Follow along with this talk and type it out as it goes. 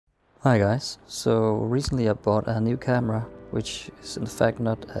Hi guys, so recently I bought a new camera, which is in fact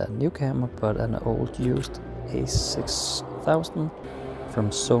not a new camera but an old used a6000 from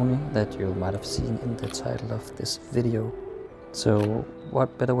Sony that you might have seen in the title of this video. So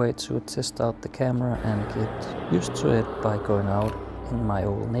what better way to test out the camera and get used to it by going out in my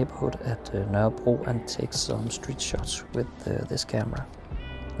old neighborhood at Nørrebro and take some street shots with this camera.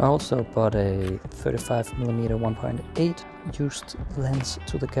 I also bought a 35mm 1.8 used lens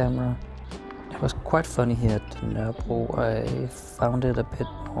to the camera. It was quite funny here at Nørrebro. I found it a bit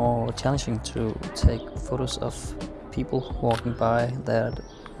more challenging to take photos of people walking by than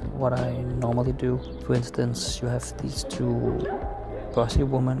what I normally do. For instance, you have these two bossy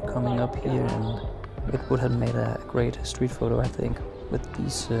women coming up here, and it would have made a great street photo, I think, with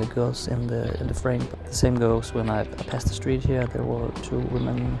these girls in the frame. But the same goes when I passed the street here. There were two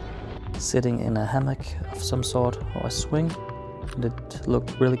women sitting in a hammock of some sort or a swing, and it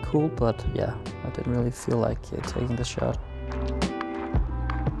looked really cool, but yeah, I didn't really feel like taking the shot.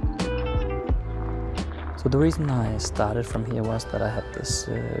 So the reason I started from here was that I had this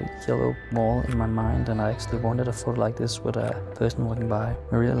yellow mall in my mind, and I actually wanted a photo like this with a person walking by.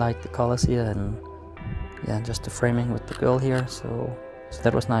 I really liked the colors here and yeah, just the framing with the girl here, so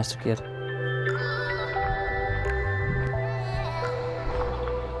that was nice to get.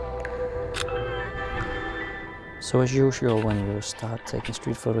 So as usual, when you start taking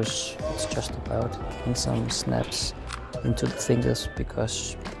street photos, it's just about getting some snaps into the fingers,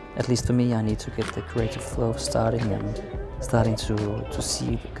 because at least for me, I need to get the creative flow starting and starting to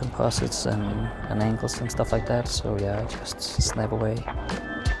see the composites and angles and stuff like that. So yeah, I just snap away.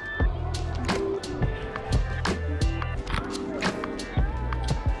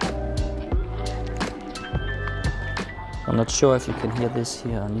 I'm not sure if you can hear this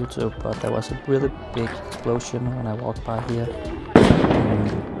here on YouTube, but there was a really big explosion when I walked by here.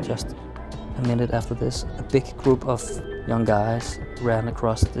 And just a minute after this, a big group of young guys ran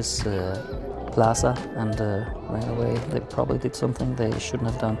across this plaza and ran away. They probably did something they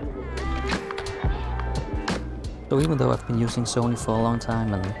shouldn't have done. So even though I've been using Sony for a long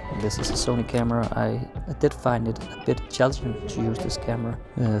time and this is a Sony camera, I did find it a bit challenging to use this camera.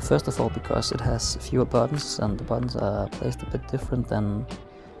 First of all, because it has fewer buttons and the buttons are placed a bit different than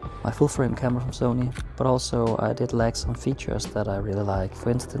my full frame camera from Sony. But also I did lack some features that I really like. For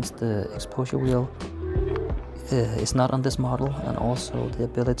instance, the exposure wheel is not on this model, and also the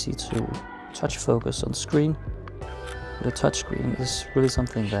ability to touch focus on screen. The touch screen is really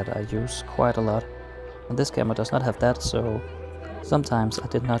something that I use quite a lot. And this camera does not have that, so sometimes I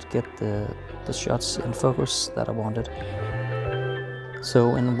did not get the shots in focus that I wanted.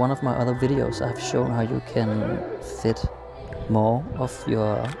 So in one of my other videos I've shown how you can fit more of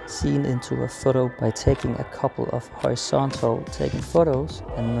your scene into a photo by taking a couple of horizontal taken photos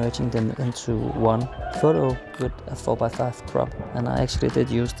and merging them into one photo with a 4x5 crop. And I actually did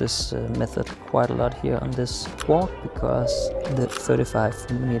use this method quite a lot here on this walk, because the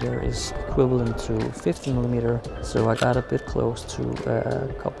 35mm is equivalent to 50mm, so I got a bit close to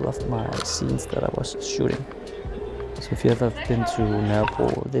a couple of my scenes that I was shooting. So if you ever been to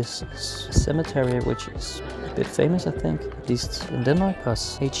Nørrebro, this is a cemetery which is a bit famous, I think, at least in Denmark,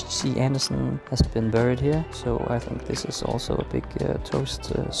 because H.C. Andersen has been buried here. So I think this is also a big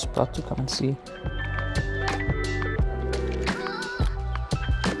tourist spot to come and see.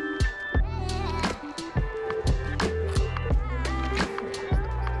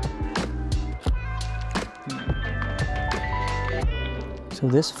 So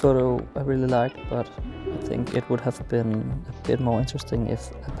this photo I really liked, but I think it would have been a bit more interesting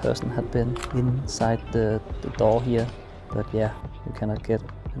if a person had been inside the door here. But yeah, you cannot get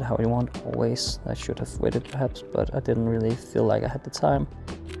it how you want always. I should have waited perhaps, but I didn't really feel like I had the time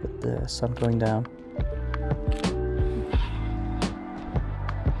with the sun going down.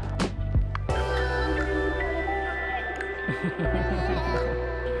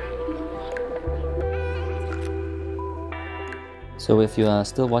 So if you are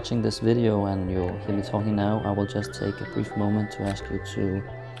still watching this video and you'll hear me talking now, I will just take a brief moment to ask you to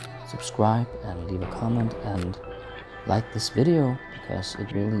subscribe and leave a comment and like this video, because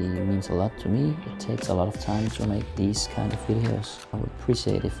it really means a lot to me. It takes a lot of time to make these kind of videos. I would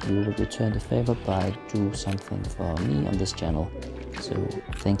appreciate if you would return the favor by do something for me on this channel. So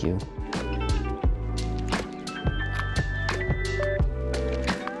thank you.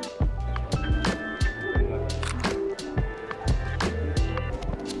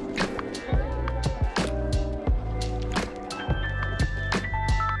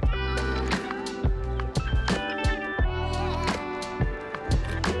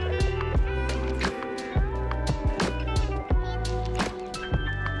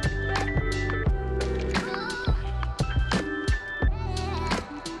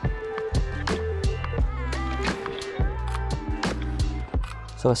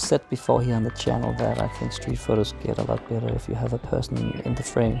 So I said before here on the channel that I think street photos get a lot better if you have a person in the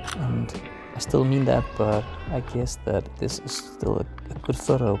frame, and I still mean that, but I guess that this is still a good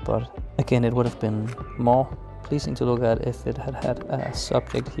photo. But again, it would have been more pleasing to look at if it had had a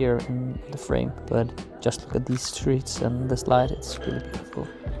subject here in the frame. But just look at these streets and this light, it's really beautiful.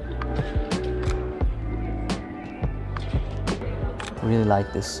 I really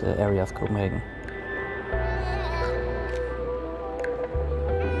like this area of Copenhagen.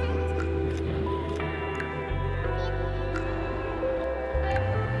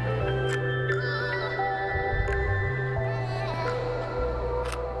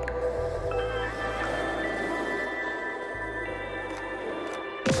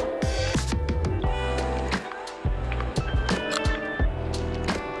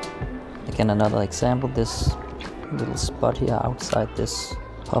 Again, another example, this little spot here outside this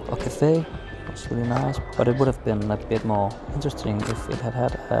pub or cafe was really nice, but it would have been a bit more interesting if it had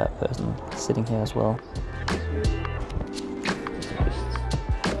had a person sitting here as well.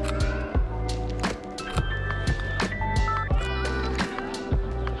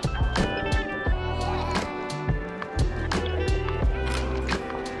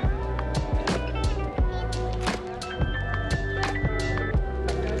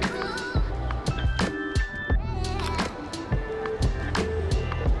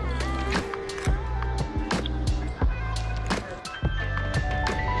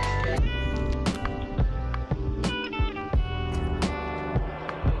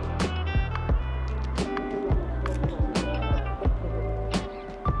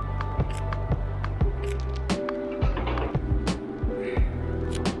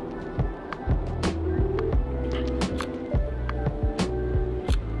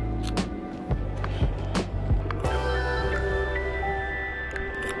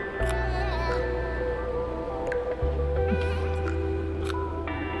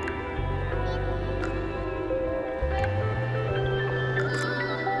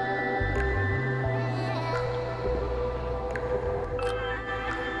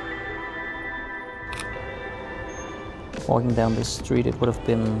 Walking down this street, it would have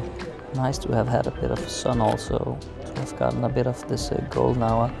been nice to have had a bit of sun also, to have gotten a bit of this golden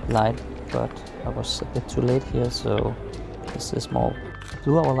hour light, but I was a bit too late here, so this is more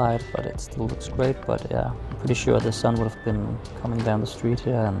blue hour light, but it still looks great. But yeah, I'm pretty sure the sun would have been coming down the street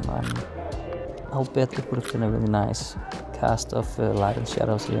here, and I'll bet it would have been a really nice cast of light and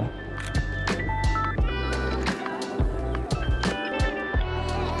shadows here.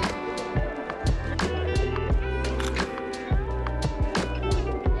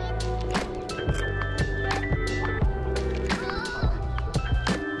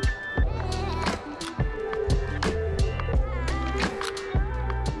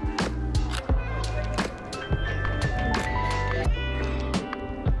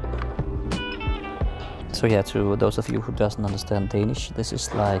 So yeah, to those of you who doesn't understand Danish, this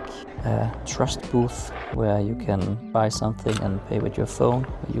is like a trust booth where you can buy something and pay with your phone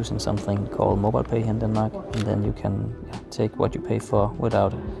using something called mobile pay in Denmark, and then you can take what you pay for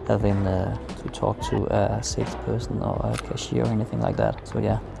without having to talk to a salesperson or a cashier or anything like that. So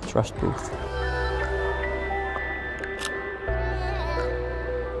yeah, the trust booth.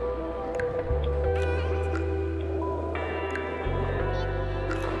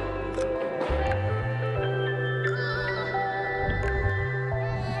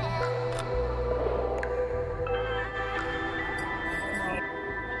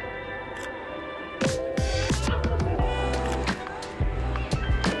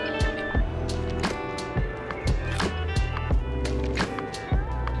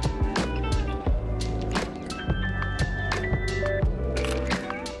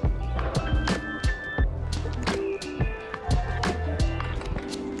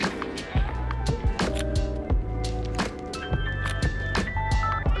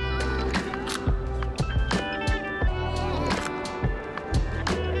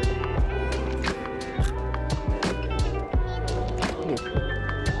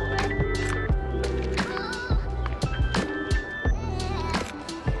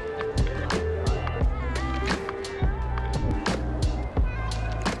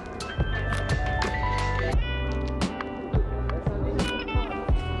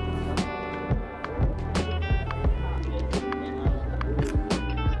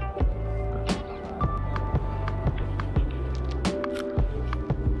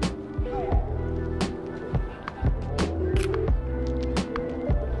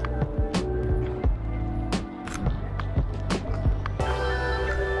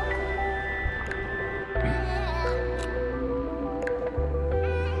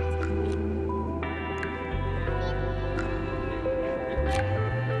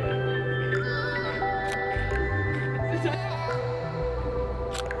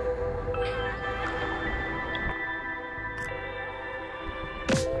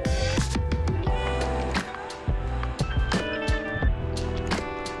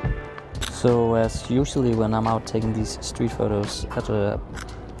 So as usually when I'm out taking these street photos, at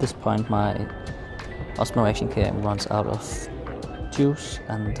this point my Osmo Action Cam runs out of juice,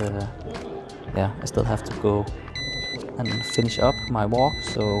 and yeah, I still have to go and finish up my walk,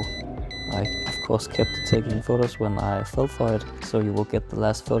 so I of course kept taking photos when I fell for it, so you will get the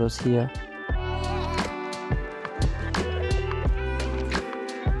last photos here.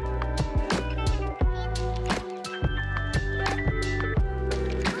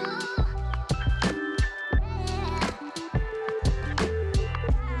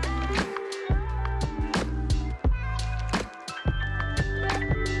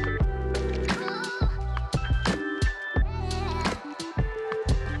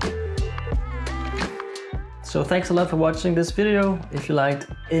 So thanks a lot for watching this video. If you liked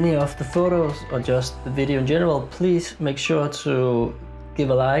any of the photos or just the video in general, please make sure to give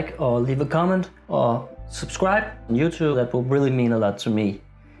a like or leave a comment or subscribe on YouTube. That will really mean a lot to me.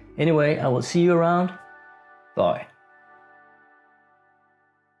 Anyway, I will see you around. Bye.